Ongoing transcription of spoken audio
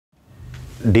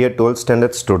Dear 12th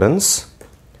standard students,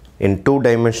 in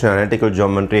two-dimensional analytical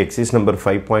geometry exercise number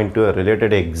 5.2 a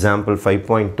related example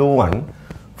 5.21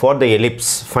 for the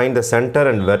ellipse, find the center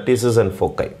and vertices and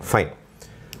foci. Fine.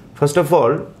 First of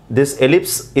all, this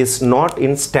ellipse is not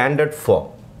in standard form.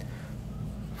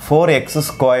 4x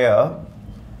square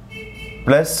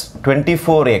plus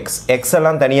 24x x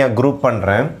எல்லாம் தனியா group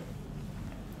பண்றேன்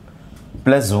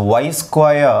plus y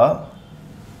square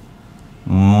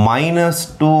minus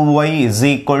 2y is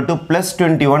equal to plus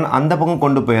 21 அந்த பக்கம்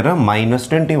கொண்டு போயிடுறேன் minus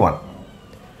 21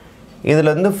 இதில்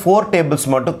இருந்து 4 tables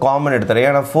மட்டும் காமன் எடுத்துறேன்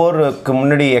ஏன்னா 4க்கு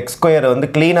முன்னாடி x ஸ்கொயர் வந்து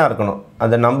க்ளீனாக இருக்கணும்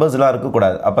அந்த நம்பர்ஸ்லாம்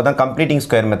இருக்கக்கூடாது அப்போ தான் கம்ப்ளீட்டிங்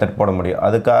ஸ்கொயர் மெத்தட் போட முடியும்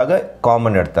அதுக்காக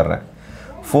காமன் எடுத்துறேன்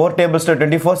 4 tables to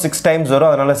 24 6 times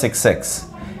வரும் அதனால் 6x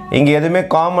இங்கே எதுவுமே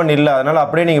காமன் இல்லை அதனால்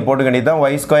அப்படியே நீங்கள் போட்டுக்க வேண்டியது தான்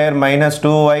y square minus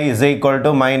 2y is equal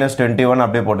to minus 21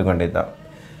 அப்படியே போட்டுக்க வேண்டியது தான்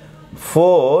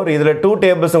 4 இதில் 2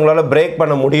 tables உங்களால் பிரேக்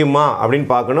பண்ண முடியுமா அப்படின்னு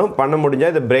பார்க்கணும் பண்ண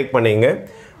முடிஞ்சால் இதை பிரேக் பண்ணிங்க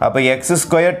அப்போ x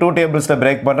ஸ்கொயர் 2 tablesல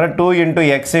பிரேக் பண்ணுறேன் 2 into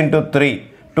x into 3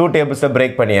 2 tablesல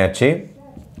பிரேக் பண்ணியாச்சு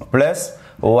ப்ளஸ்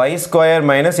y ஸ்கொயர்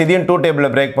மைனஸ் இதையும் 2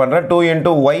 டேபிளில் பிரேக் பண்ணுறேன் 2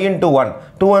 into y into 1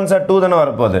 2 1s are 2 தானே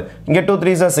வரப்போகுது இங்கே 2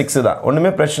 3s are 6 தான்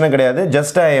ஒன்றுமே பிரச்சனை கிடையாது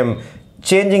just I am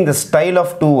changing the style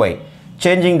of 2y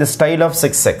changing the style of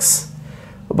 6x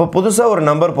இப்போ புதுசாக ஒரு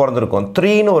நம்பர் பிறந்திருக்கும்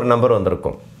 3ன்னு ஒரு நம்பர்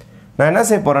வந்திருக்கும் நான் என்ன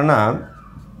செய்ய போகிறேன்னா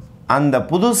அந்த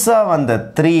புதுசாக வந்த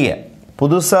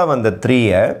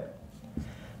 3யை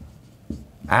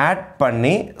ஆட்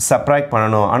பண்ணி சப்ராக்ட்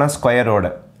பண்ணணும் ஆனால் ஸ்கொயரோட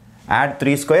add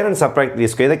 3 square and subtract 3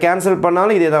 square இதை கேன்சல்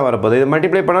பண்ணாலும் இதே தான் வரப்போகுது இதை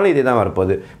மல்டிப்ளை பண்ணாலும் இதே தான்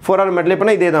வரப்போகுது 4ஆல் மல்டிப்ளை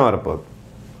பண்ணால் இதே தான் வரப்போகுது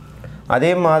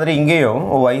அதே மாதிரி இங்கேயும்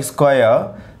y square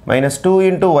minus 2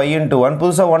 into y into 1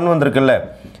 புதுசாக 1 வந்திருக்குல்ல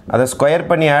அதை ஸ்கொயர்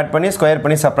பண்ணி ஆட் பண்ணி ஸ்கொயர்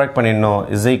பண்ணி சப்ராக்ட் பண்ணிடணும்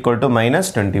is equal to minus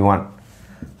 21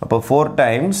 அப்போ 4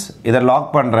 times இதை லாக்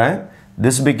பண்ணுறேன்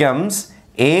this becomes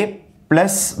a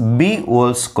plus b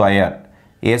whole square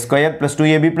a square plus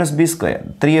 2ab plus b square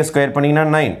 3a square பண்ணிங்கன்னா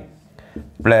 9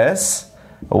 plus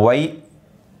y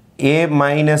a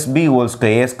minus b whole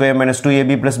square a square minus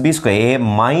 2ab plus b square a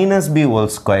minus b whole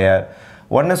square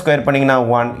 1 square பண்ணிங்கன்னா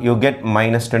 1 you get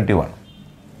minus 21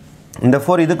 இந்த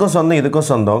 4 இதுக்கும்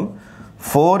சொந்தம்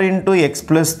 4 into x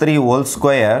plus 3 whole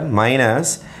square minus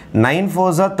 9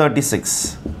 4s are 36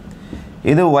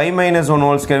 இது y minus 1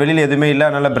 whole square வெளியில் எதுவுமே இல்லை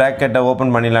அதனால் bracket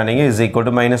open பண்ணிடலாம் நீங்கள் is equal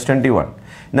to minus 21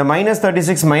 இந்த minus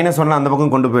 36 minus 1 அந்த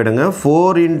பக்கம் கொண்டு போயிடுங்க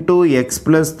 4 into x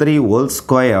plus 3 whole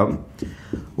square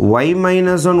y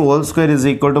minus 1 whole square is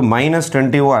equal to minus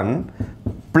 21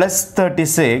 plus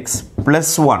 36 plus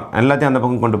 1 எல்லாத்தையும் அந்த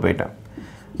பக்கம் கொண்டு போயிட்டேன்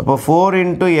அப்போ 4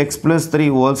 into x plus 3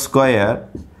 whole square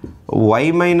y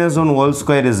minus 1 whole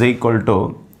square is equal to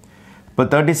இப்போ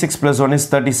 36 plus 1 is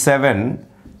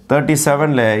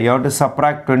 37ல you have to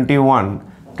subtract 21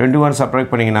 subtract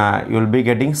பண்ணிங்கன்னா you will be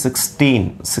getting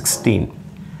 16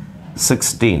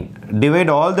 divide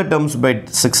all the terms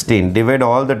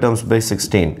by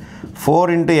 16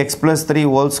 4 into x plus 3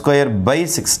 whole square by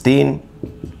 16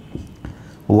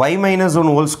 y minus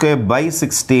 1 whole square by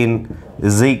 16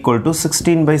 is equal to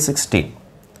 16 by 16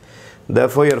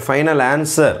 therefore your final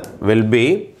answer will be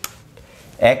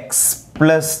x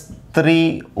plus 3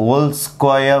 whole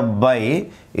square by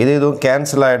இதுவும்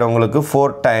cancel ஆகிடும் உங்களுக்கு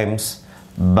 4 times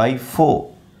by 4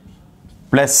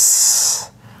 plus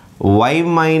y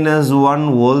minus 1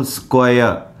 whole square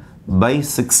by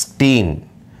 16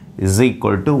 is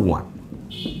equal to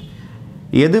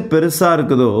 1 எது பெருசாக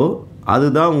இருக்குதோ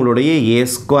அதுதான் உங்களுடைய a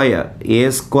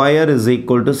square is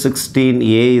equal to 16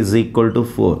 a is equal to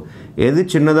 4 எது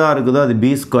சின்னதாக இருக்குதோ அது b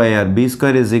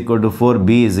square is equal to 4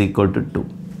 b is equal to 2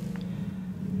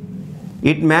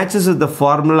 it matches with the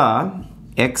formula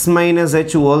x minus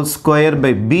h whole square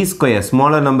by b square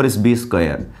smaller number is b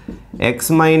square x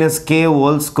minus k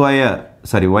whole square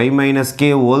y minus k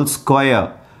whole square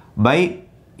by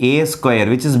a square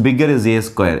which is bigger is a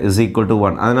square is equal to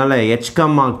 1 அதனால h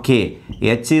comma k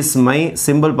h is my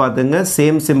symbol பார்த்துங்க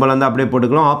same symbol வந்து அப்படியே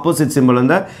போட்டுக்கலாம் opposite symbol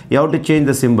வந்து you have to change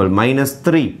the symbol minus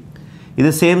 3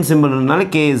 இது same symbol இருந்தால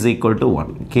k is equal to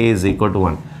 1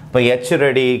 இப்போ h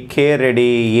ready k ready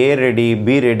a ready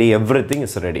b ready everything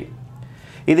is ready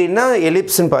இது என்ன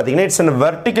எலிப்ஸ்னு பார்த்தீங்கன்னா இட்ஸ் அ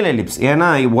வெர்டிக்கல் எலிப்ஸ் ஏன்னா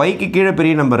yக்கு கீழே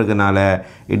பெரிய நம்பர் இருக்கனால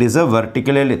it is a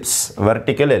vertical ellipse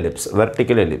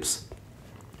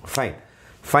fine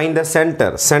find the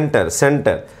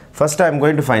centre first I am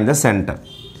going to find the centre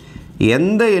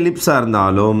எந்த எலிப்ஸாக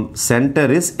இருந்தாலும்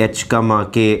centre is h,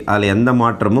 k அதில் எந்த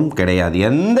மாற்றமும் கிடையாது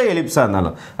எந்த எலிப்ஸாக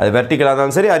இருந்தாலும் அது வெர்டிக்கலாக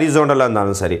இருந்தாலும் சரி ஹரிசாண்டலாக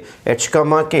இருந்தாலும் சரி h,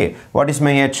 k what is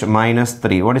my h minus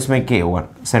 3 what is my k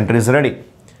 1 centre is ready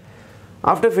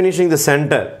After finishing the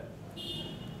center,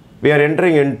 we are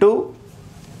entering into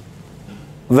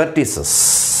vertices.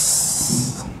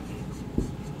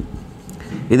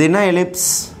 இது என்ன ellipse?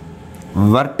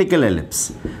 Vertical ellipse.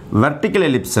 Vertical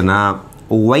ellipse னா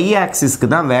y axis க்கு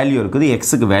தான் வேல்யூ இருக்குது, x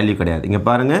க்கு value கிடையாது. இங்க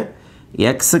பாருங்க,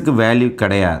 x க்கு வேல்யூ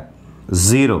கிடையாது.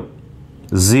 0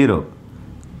 0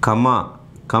 comma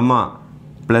comma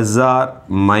plus or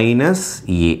minus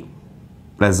a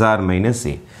plus or minus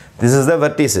a. This is the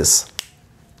vertices.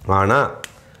 ஆனா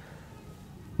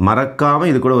மறக்காம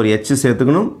இது கூட ஒரு h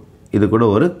சேர்த்துக்கணும், இது கூட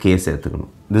ஒரு k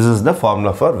சேர்த்துக்கணும். This is the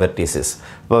formula for vertices.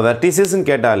 இப்போ vertices ன்னு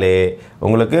கேட்டாலே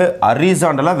உங்களுக்கு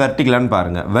ஹரிசாண்டலா வெர்டிகலான்னு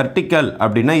பாருங்க. வெர்டிகல்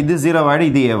அப்படின்னா இது 0 ஆயிடும்,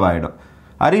 இது a ஆயிடும்.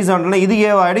 ஹரிசாண்டல்னா இது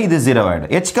a ஆயிடும், இது 0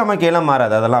 ஆயிடும். h, k எல்லாம்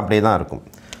மாறாது, அதெல்லாம் அப்படியே தான் இருக்கும்.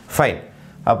 ஃபைன்.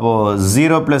 அப்போ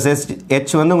 0 plus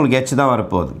h வந்து உங்களுக்கு h தான்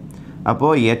வரப்போகுது. அப்போ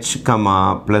h,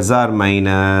 plus or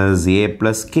minus a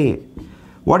plus k.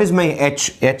 What is my h?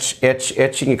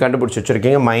 h இங்கே கண்டுபிடிச்சி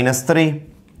வச்சுருக்கீங்க. -3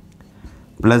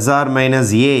 plus or minus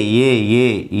a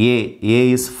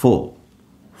is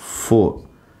 4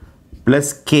 plus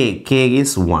k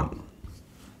is 1.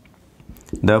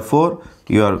 Therefore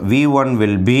your v1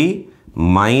 will be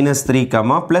 -3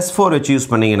 plus 4 which use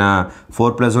பண்ணீங்கன்னா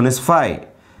 4 plus 1 is 5.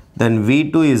 Then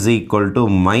v2 is equal to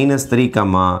 -3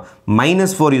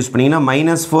 -4 use பண்ணீங்கன்னா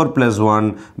 -4 plus 1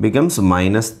 becomes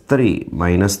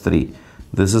 -3.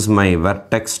 This is my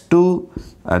vertex 2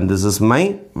 and this is my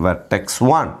vertex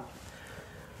 1.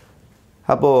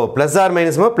 அப்போ plus or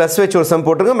minus plus வச்சு ஒரு some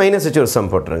போட்டுருங்க, minus வச்சு ஒரு some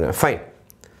போட்டுருங்க. Fine.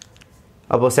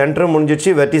 அப்போ சென்டரும்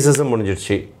முடிஞ்சிடுச்சு, வெர்டிசஸும்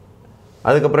முடிஞ்சிடுச்சு.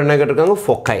 அதுக்கப்புறம் என்ன கேட்டிருக்காங்க?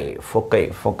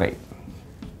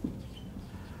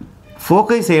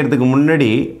 ஃபோக்கை செய்கிறதுக்கு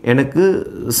முன்னாடி எனக்கு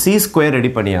சி ஸ்கொயர்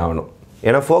ரெடி பண்ணி ஆகணும்.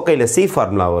 ஏன்னா ஃபோக்கையில் சி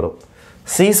ஃபார்முலா வரும்.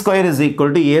 C square is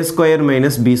equal to A square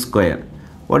minus B square.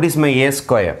 What is my A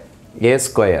square? A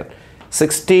square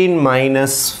 16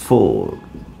 minus 4.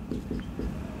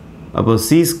 அப்போ c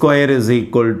square is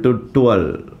equal to 12.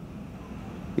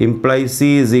 Implies c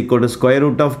is equal to square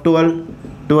root of 12.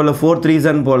 12 4 3s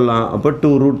ன்னு போடலாம். அப்போ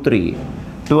 2 root 3.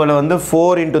 12 வந்து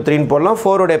 4 into 3 போடலாம்.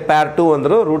 4 உடைய pair 2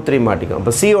 வந்துடும், root 3 மாட்டிக்கும்.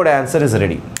 அப்போ c ஓட ஆன்சர் இஸ்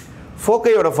ரெடி.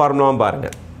 ஃபோக்கையோட ஃபார்முலாவும் பாருங்க.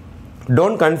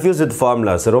 Don't confuse with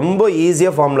formulas. ரொம்ப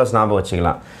ஈஸியாக ஃபார்முலாஸ் ஞாபகம்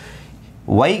வச்சுக்கலாம்.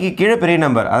 yக்கு கீழே பெரிய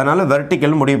நம்பர், அதனால்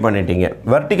வெர்டிக்கல் முடிவு பண்ணிட்டீங்க.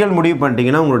 வெர்டிக்கல் முடிவு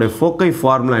பண்ணிட்டீங்கன்னா உங்களுடைய ஃபோக்கை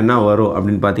ஃபார்முலா என்ன வரும்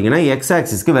அப்படின்னு பார்த்தீங்கன்னா எக்ஸ்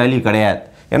ஆக்சிஸ்க்கு வேல்யூ கிடையாது.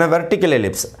 ஏன்னா வெர்டிக்கல்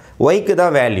எலிப்ஸ் yக்கு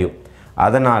தான் வேல்யூ.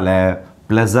 அதனால்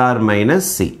ப்ளஸ் ஆர் மைனஸ்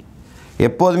சி.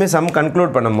 எப்போதுமே சம்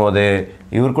கன்க்ளூட் பண்ணும்போது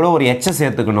இவர் கூட ஒரு h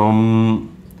சேர்த்துக்கணும்,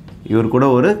 இவர் கூட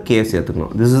ஒரு k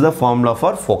சேர்த்துக்கணும். This is the formula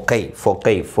for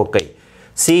ஃபோக்கை.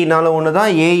 சினாலும் ஒன்று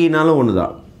தான், ஏஇனாலும் ஒன்று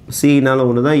தான். சினாலும்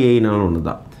ஒன்று தான், ஏஇனாலும் ஒன்று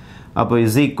தான். அப்போ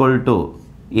is equal to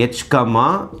h,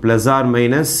 plus or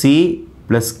minus c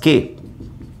plus k.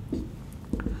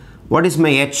 What is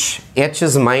my h? h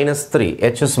is -3.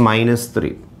 h is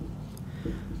 -3.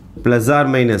 Plus or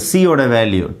minus c oda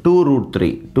value 2 root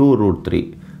 3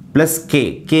 plus k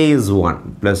is 1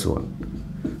 plus 1.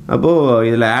 அப்போ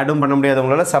இதில் ஆடும் பண்ண முடியாது,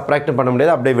 உங்களால் சப்ராக்டும் பண்ண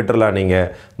முடியாது, அப்படியே விட்டுறலாம் நீங்கள்.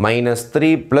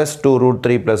 -3 plus 2 root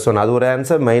 3 plus 1 அது ஒரு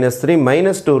ஆன்சர். -3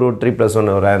 minus 2 root 3 plus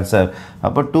 1 ஒரு ஆன்சர்.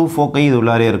 அப்போ 2 ஃபோக்கை இது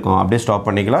உள்ளாரே இருக்கும், அப்படியே ஸ்டாப்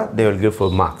பண்ணிக்கலாம். they will give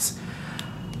 4 marks.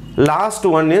 Last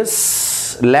one is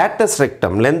lattice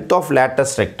rectum. Length of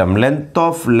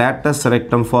lattice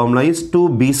rectum formula is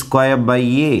 2b square by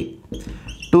a.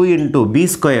 2 into b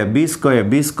square is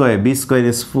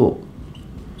 4.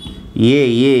 a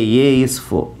is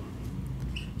 4.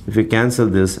 If you cancel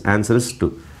this, answer is 2.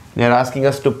 They are asking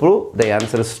us to prove, the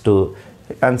answer is 2.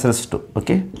 Answer is 2.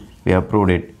 Okay, we have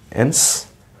proved it. Hence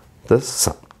the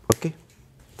sum. Okay,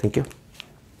 thank you.